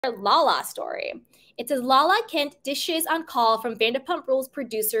Lala story. It says Lala Kent dishes on call from Vanderpump Rules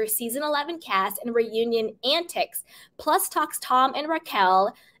producer, season 11 cast, and reunion antics, plus talks Tom and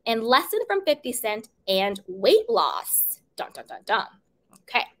Raquel, and lesson from 50 Cent, and weight loss. Dun, dun, dun, dun.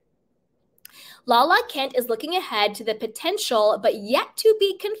 Okay. Lala Kent is looking ahead to the potential, but yet to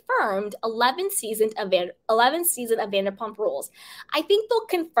be confirmed, 11th season of Vanderpump Rules. I think they'll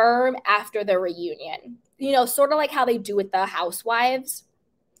confirm after the reunion. You know, sort of like how they do with the Housewives.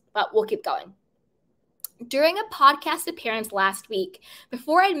 But we'll keep going. During a podcast appearance last week,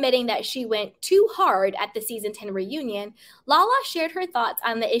 before admitting that she went too hard at the season 10 reunion, Lala shared her thoughts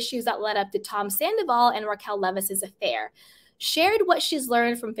on the issues that led up to Tom Sandoval and Raquel Leviss' affair, shared what she's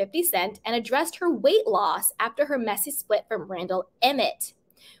learned from 50 Cent, and addressed her weight loss after her messy split from Randall Emmett.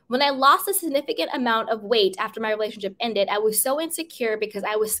 When I lost a significant amount of weight after my relationship ended, I was so insecure because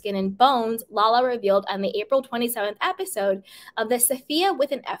I was skin and bones, Lala revealed on the April 27th episode of the Sophia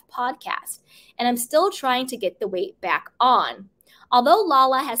with an F podcast. And I'm still trying to get the weight back on. Although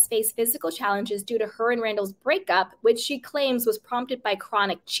Lala has faced physical challenges due to her and Randall's breakup, which she claims was prompted by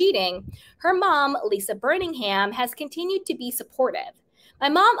chronic cheating, her mom, Lisa Birmingham, has continued to be supportive. My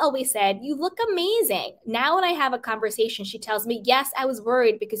mom always said, "You look amazing." Now when I have a conversation, she tells me, "Yes, I was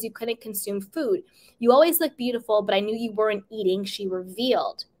worried because you couldn't consume food. You always look beautiful, but I knew you weren't eating," she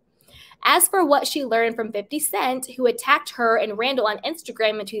revealed. As for what she learned from 50 Cent, who attacked her and Randall on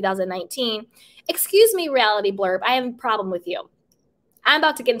Instagram in 2019, excuse me, reality blurb, I have a problem with you. I'm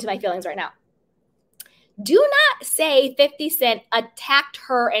about to get into my feelings right now. Do not say 50 Cent attacked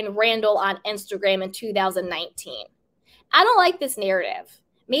her and Randall on Instagram in 2019. I don't like this narrative.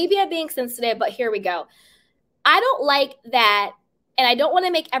 Maybe I'm being sensitive, but here we go. I don't like that, and I don't want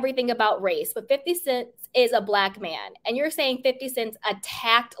to make everything about race, but 50 Cent is a black man, and you're saying 50 Cent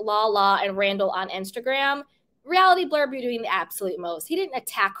attacked Lala and Randall on Instagram? Reality blurb, you're doing the absolute most. He didn't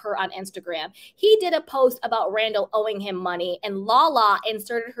attack her on Instagram. He did a post about Randall owing him money, and Lala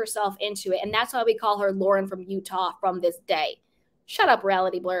inserted herself into it, and that's why we call her Lauren from Utah from this day. Shut up,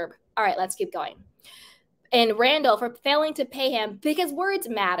 reality blurb. All right, let's keep going. And Randall for failing to pay him because words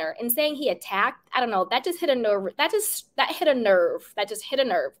matter, and saying he attacked, I don't know, that just hit a nerve. That hit a nerve. That just hit a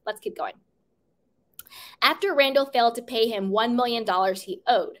nerve. Let's keep going. After Randall failed to pay him $1 million he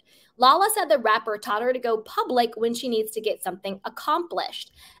owed, Lala said the rapper taught her to go public when she needs to get something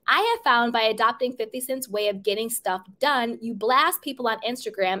accomplished. I have found by adopting 50 Cent's way of getting stuff done, you blast people on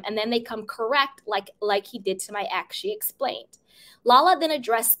Instagram and then they come correct like he did to my ex, she explained. Lala then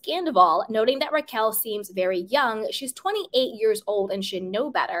addressed Sandoval, noting that Raquel seems very young. She's 28 years old and should know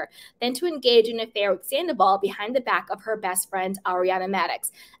better than to engage in an affair with Sandoval behind the back of her best friend, Ariana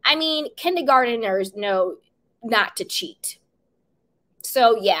Madix. I mean, kindergarteners know not to cheat.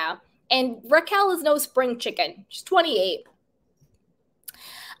 So, yeah. And Raquel is no spring chicken. She's 28.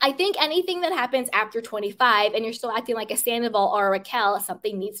 I think anything that happens after 25 and you're still acting like a Sandoval or a Raquel,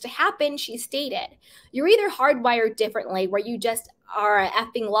 something needs to happen, she stated. You're either hardwired differently where you just are an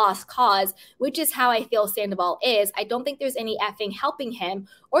effing lost cause, which is how I feel Sandoval is. I don't think there's any effing helping him.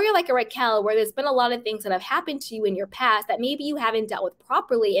 Or you're like a Raquel where there's been a lot of things that have happened to you in your past that maybe you haven't dealt with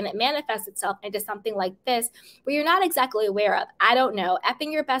properly and it manifests itself into something like this where you're not exactly aware of. I don't know.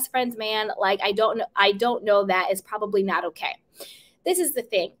 Effing your best friend's man, like I don't know that is probably not okay. This is the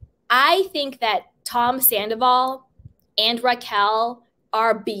thing. I think that Tom Sandoval and Raquel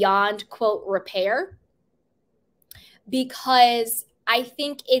are beyond, quote, repair, because I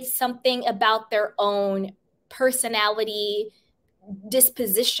think it's something about their own personality,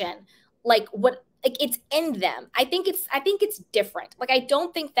 disposition, like it's in them. I think it's different. Like, I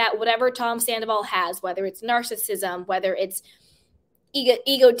don't think that whatever Tom Sandoval has, whether it's narcissism, whether it's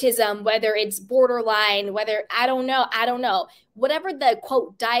egotism, whether it's borderline, whether I don't know, whatever the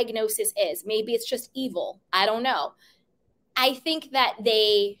quote diagnosis is, maybe it's just evil. I don't know. I think that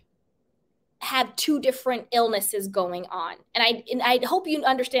they have two different illnesses going on. And I hope you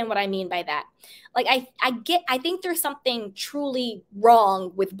understand what I mean by that. Like I think there's something truly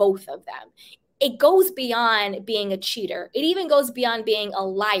wrong with both of them. It goes beyond being a cheater. It even goes beyond being a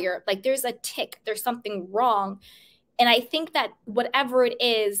liar. Like there's a tick, there's something wrong. And I think that whatever it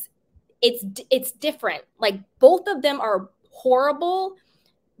is, it's different. Like both of them are horrible,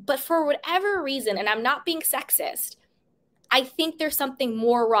 but for whatever reason, and I'm not being sexist, I think there's something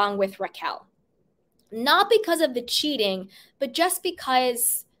more wrong with Raquel. Not because of the cheating, but just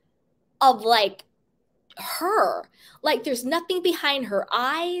because of like her. Like there's nothing behind her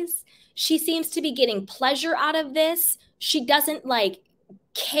eyes. She seems to be getting pleasure out of this. She doesn't like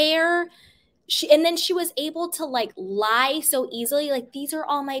care. And then she was able to like lie so easily, like, these are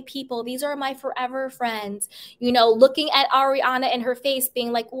all my people, these are my forever friends, you know, looking at Ariana in her face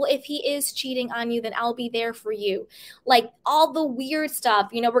being like, well, if he is cheating on you, then I'll be there for you. Like all the weird stuff,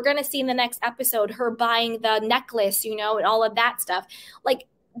 you know, we're gonna see in the next episode her buying the necklace, you know, and all of that stuff. Like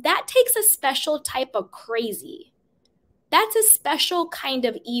that takes a special type of crazy. That's a special kind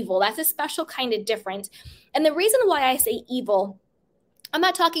of evil. That's a special kind of difference. And the reason why I say evil, I'm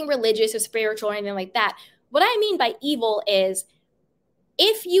not talking religious or spiritual or anything like that. What I mean by evil is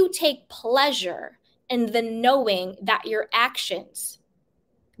if you take pleasure in the knowing that your actions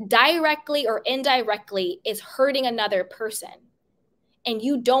directly or indirectly is hurting another person and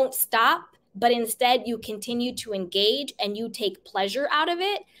you don't stop, but instead you continue to engage and you take pleasure out of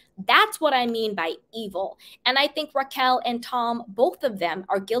it, that's what I mean by evil. And I think Raquel and Tom, both of them,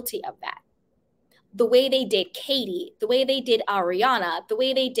 are guilty of that. The way they did Katie, the way they did Ariana, the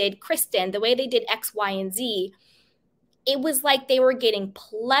way they did Kristen, the way they did X, Y, and Z, it was like they were getting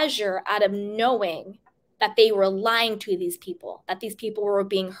pleasure out of knowing that they were lying to these people, that these people were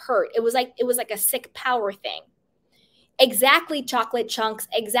being hurt. It was like a sick power thing. Exactly, Chocolate Chunks.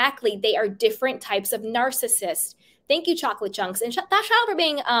 Exactly. They are different types of narcissists. Thank you, Chocolate Chunks. And shout out for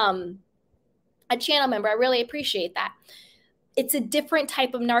being a channel member. I really appreciate that. It's a different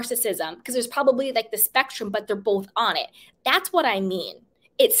type of narcissism because there's probably like the spectrum, but they're both on it. That's what I mean.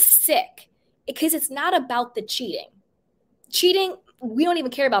 It's sick because it's not about the cheating. Cheating, we don't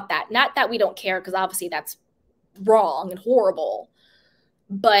even care about that. Not that we don't care, because obviously that's wrong and horrible,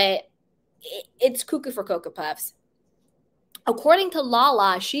 but it's cuckoo for Cocoa Puffs. According to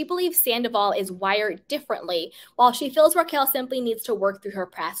Lala, she believes Sandoval is wired differently, while she feels Raquel simply needs to work through her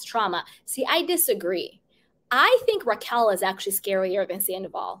past trauma. See, I disagree. I think Raquel is actually scarier than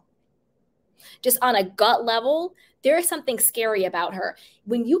Sandoval. Just on a gut level, there is something scary about her.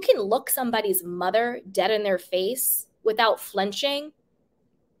 When you can look somebody's mother dead in their face without flinching,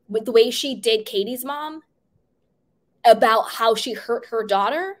 with the way she did Katie's mom, about how she hurt her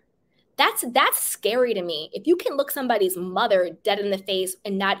daughter, that's scary to me. If you can look somebody's mother dead in the face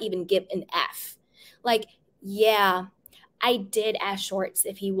and not even give an F. Like, yeah, I did ask Shorts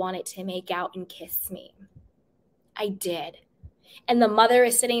if he wanted to make out and kiss me. I did. And the mother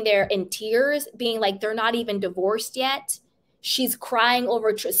is sitting there in tears, being like, they're not even divorced yet. She's crying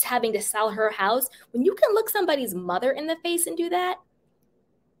over just having to sell her house. When you can look somebody's mother in the face and do that,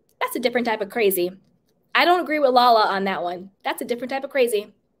 that's a different type of crazy. I don't agree with Lala on that one. That's a different type of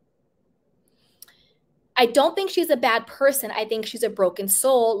crazy. I don't think she's a bad person. I think she's a broken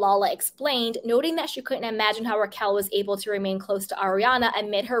soul, Lala explained, noting that she couldn't imagine how Raquel was able to remain close to Ariana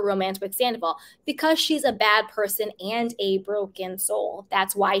amid her romance with Sandoval, because she's a bad person and a broken soul.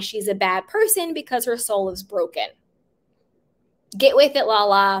 That's why she's a bad person, because her soul is broken. Get with it,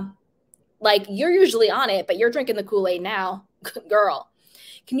 Lala. Like, you're usually on it, but you're drinking the Kool-Aid now. Girl.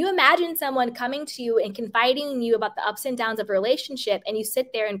 Can you imagine someone coming to you and confiding in you about the ups and downs of a relationship, and you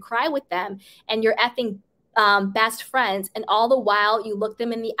sit there and cry with them and you're effing best friends, and all the while you look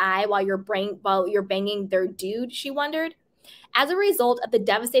them in the eye while you're banging their dude, she wondered. As a result of the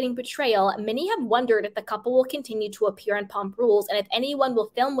devastating betrayal, many have wondered if the couple will continue to appear on Pump Rules and if anyone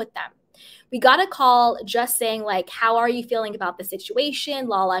will film with them. We got a call just saying, like, how are you feeling about the situation?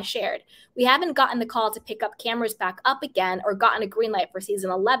 Lala shared. We haven't gotten the call to pick up cameras back up again or gotten a green light for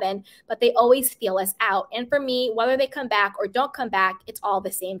season 11, but they always feel us out. And for me, whether they come back or don't come back, it's all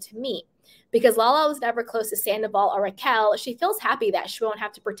the same to me. Because Lala was never close to Sandoval or Raquel, she feels happy that she won't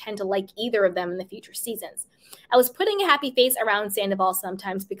have to pretend to like either of them in the future seasons. I was putting a happy face around Sandoval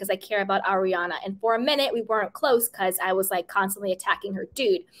sometimes because I care about Ariana, and for a minute we weren't close because I was like constantly attacking her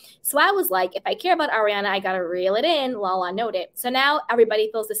dude. So I was like, if I care about Ariana, I gotta reel it in, Lala noted. So now everybody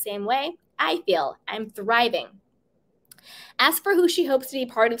feels the same way I feel. I'm thriving. As for who she hopes to be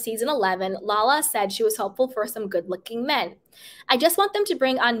part of season 11, Lala said she was hopeful for some good-looking men. I just want them to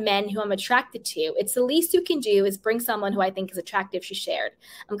bring on men who I'm attracted to. It's the least you can do is bring someone who I think is attractive, she shared.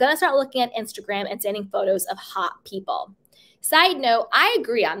 I'm going to start looking at Instagram and sending photos of hot people. Side note, I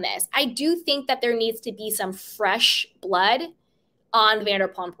agree on this. I do think that there needs to be some fresh blood on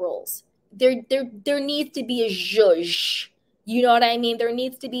Vanderpump Rules. There needs to be a zhuzh. You know what I mean? There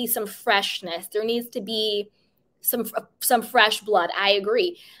needs to be some freshness. There needs to be some fresh blood. I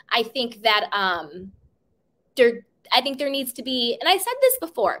agree. I think that there needs to be, and I said this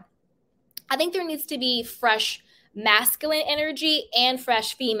before, I think there needs to be fresh masculine energy and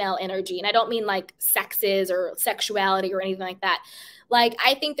fresh female energy. And I don't mean like sexes or sexuality or anything like that. Like,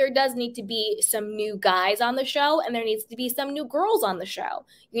 I think there does need to be some new guys on the show, and there needs to be some new girls on the show.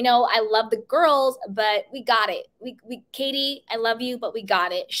 You know, I love the girls, but we got it. We Katie, I love you, but we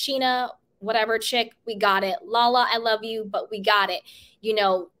got it. Sheena, whatever chick, we got it. Lala, I love you, but we got it. You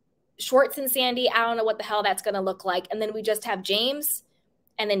know, Schwartz and Sandy, I don't know what the hell that's going to look like. And then we just have James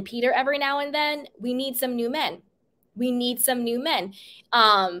and then Peter every now and then. We need some new men. We need some new men.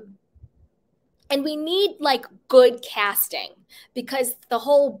 And we need like good casting, because the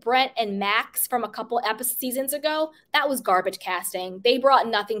whole Brent and Max from a couple seasons ago, that was garbage casting. They brought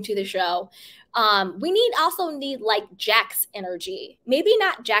nothing to the show. We also need like Jack's energy. Maybe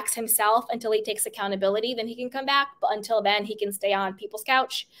not Jax himself until he takes accountability, then he can come back. But until then, he can stay on people's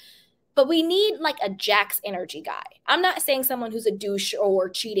couch. But we need like a Jax energy guy. I'm not saying someone who's a douche or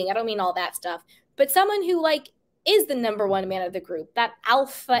cheating. I don't mean all that stuff. But someone who like is the number one man of the group, that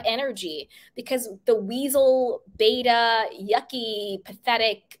alpha energy, because the weasel, beta, yucky,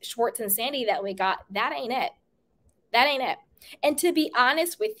 pathetic Schwartz and Sandy that we got, that ain't it. That ain't it. And to be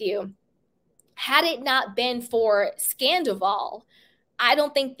honest with you, had it not been for Scandoval, I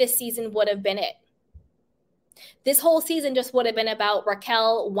don't think this season would have been it. This whole season just would have been about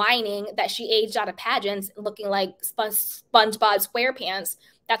Raquel whining that she aged out of pageants, looking like SpongeBob SquarePants.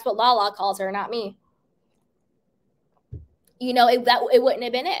 That's what Lala calls her, not me. You know, it wouldn't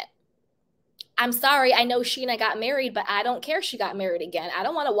have been it. I'm sorry, I know Sheena got married, but I don't care she got married again. I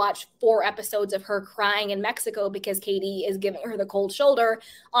don't want to watch 4 episodes of her crying in Mexico because Katie is giving her the cold shoulder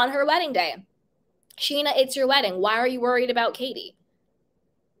on her wedding day. Sheena, it's your wedding. Why are you worried about Katie?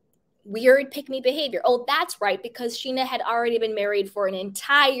 Weird pick-me behavior. Oh, that's right, because Sheena had already been married for an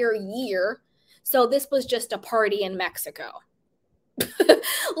entire year. So this was just a party in Mexico.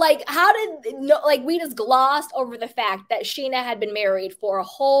 Like, we just glossed over the fact that Sheena had been married for a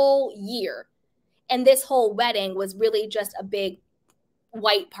whole year. And this whole wedding was really just a big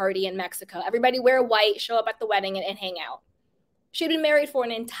white party in Mexico. Everybody wear white, show up at the wedding and hang out. She'd been married for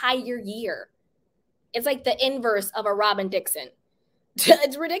an entire year. It's like the inverse of a Robin Dixon.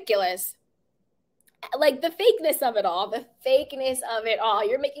 It's ridiculous. Like the fakeness of it all,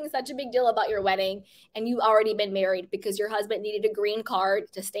 You're making such a big deal about your wedding and you've already been married because your husband needed a green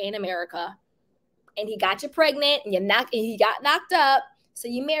card to stay in America. And he got you pregnant and he got knocked up. So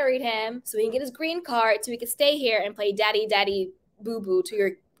you married him so he can get his green card so he could stay here and play daddy, boo-boo to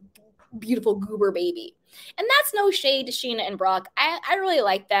your beautiful goober baby. And that's no shade to Sheena and Brock. I really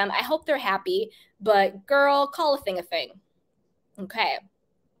like them. I hope they're happy. But girl, call a thing a thing. Okay,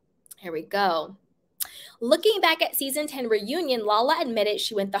 here we go. Looking back at season 10 reunion, Lala admitted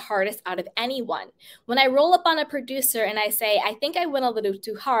she went the hardest out of anyone. When I roll up on a producer and I say, I think I went a little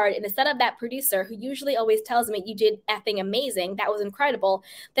too hard, and instead of that producer who usually always tells me you did effing amazing, that was incredible,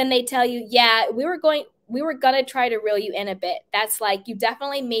 then they tell you, yeah, we were gonna try to reel you in a bit. That's like, you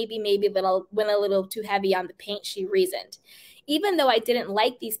definitely maybe went a little too heavy on the paint, she reasoned. Even though I didn't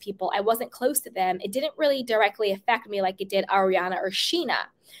like these people, I wasn't close to them, it didn't really directly affect me like it did Ariana or Sheena.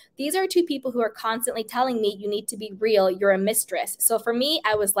 These are 2 people who are constantly telling me you need to be real, you're a mistress. So for me,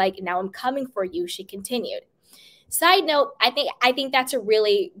 I was like, now I'm coming for you, she continued. Side note, I think that's a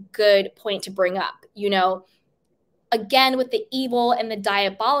really good point to bring up. You know, again, with the evil and the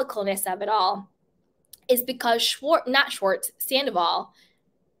diabolicalness of it all, is because Sandoval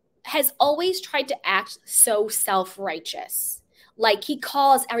has always tried to act so self-righteous. Like he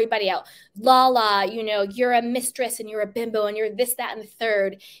calls everybody out. Lala, you know, you're a mistress and you're a bimbo and you're this, that, and the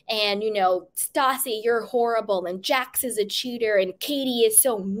third. And, you know, Stassi, you're horrible. And Jax is a cheater and Katie is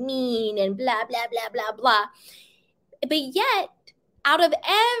so mean and blah, blah, blah, blah, blah. But yet, out of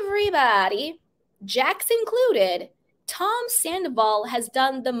everybody, Jax included, Tom Sandoval has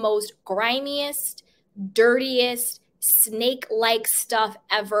done the most grimiest, dirtiest, snake-like stuff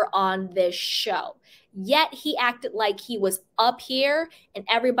ever on this show. Yet he acted like he was up here and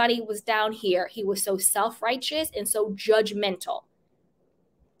everybody was down here. He was so self-righteous and so judgmental.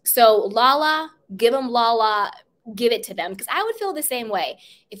 So Lala, give it to them. Because I would feel the same way.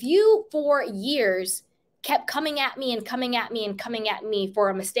 If you, for years, kept coming at me for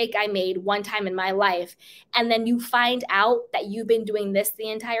a mistake I made one time in my life, and then you find out that you've been doing this the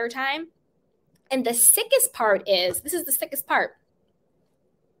entire time. And the sickest part is, this is the sickest part,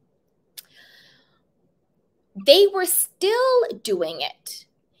 they were still doing it.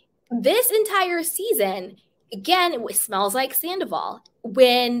 This entire season, again, it smells like Sandoval.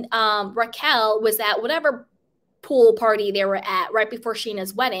 When Raquel was at whatever pool party they were at right before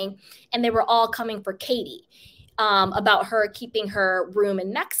Sheena's wedding, and they were all coming for Katie about her keeping her room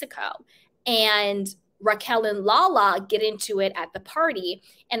in Mexico. And Raquel and Lala get into it at the party,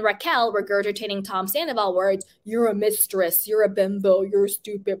 and Raquel regurgitating Tom Sandoval words, you're a mistress, you're a bimbo, you're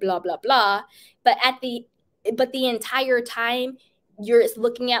stupid, blah, blah, blah. But the entire time you're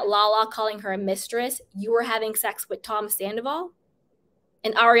looking at Lala calling her a mistress, you were having sex with Tom Sandoval?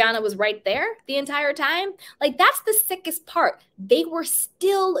 and Ariana was right there the entire time. Like, that's the sickest part. They were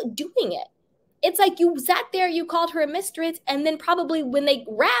still doing it. It's like you sat there, you called her a mistress, and then probably when they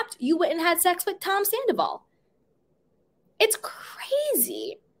wrapped, you went and had sex with Tom Sandoval. It's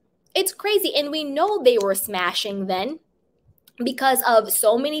crazy. It's crazy. And we know they were smashing then because of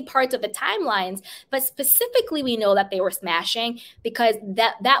so many parts of the timelines, but specifically we know that they were smashing because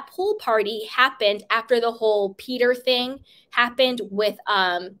that pool party happened after the whole Peter thing happened with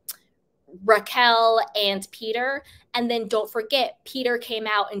Raquel and Peter. And then don't forget, Peter came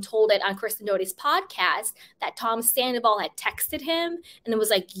out and told it on Kristen Doute's podcast that Tom Sandoval had texted him and it was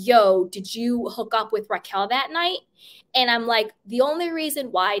like, yo, did you hook up with Raquel that night? And I'm like, the only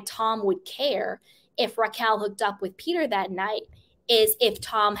reason why Tom would care if Raquel hooked up with Peter that night is if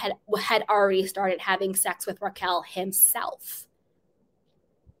Tom had already started having sex with Raquel himself.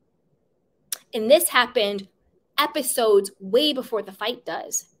 And this happened episodes way before the fight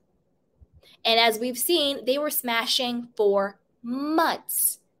does. And as we've seen, they were smashing for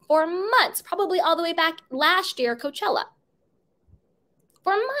months, probably all the way back last year, Coachella.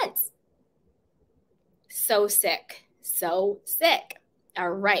 For months. So sick. So sick. All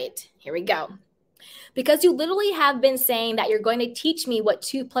right, here we go. Because you literally have been saying that you're going to teach me what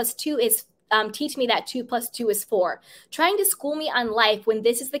 2 + 2 is, teach me that 2 + 2 is 4. Trying to school me on life when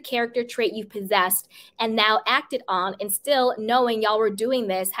this is the character trait you possessed and now acted on, and still knowing y'all were doing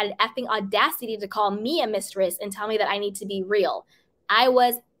this, had an effing audacity to call me a mistress and tell me that I need to be real. I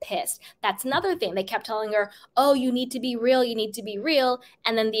was pissed. That's another thing. They kept telling her, oh, you need to be real, you need to be real.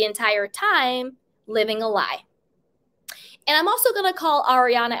 And then the entire time, living a lie. And I'm also going to call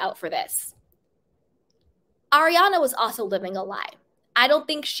Ariana out for this. Ariana was also living a lie. I don't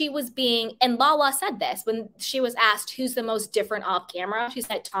think she was being, and Lala said this when she was asked who's the most different off camera. She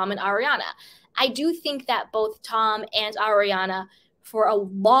said Tom and Ariana. I do think that both Tom and Ariana for a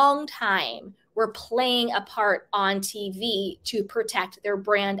long time were playing a part on TV to protect their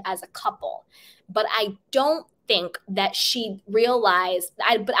brand as a couple. But I don't think that she realized,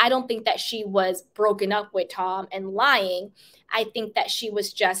 but I don't think that she was broken up with Tom and lying. I think that she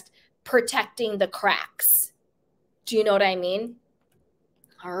was just protecting the cracks. Do you know what I mean?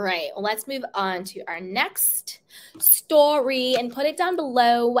 All right, well, let's move on to our next story and put it down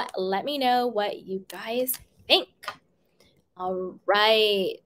below. Let me know what you guys think. All right.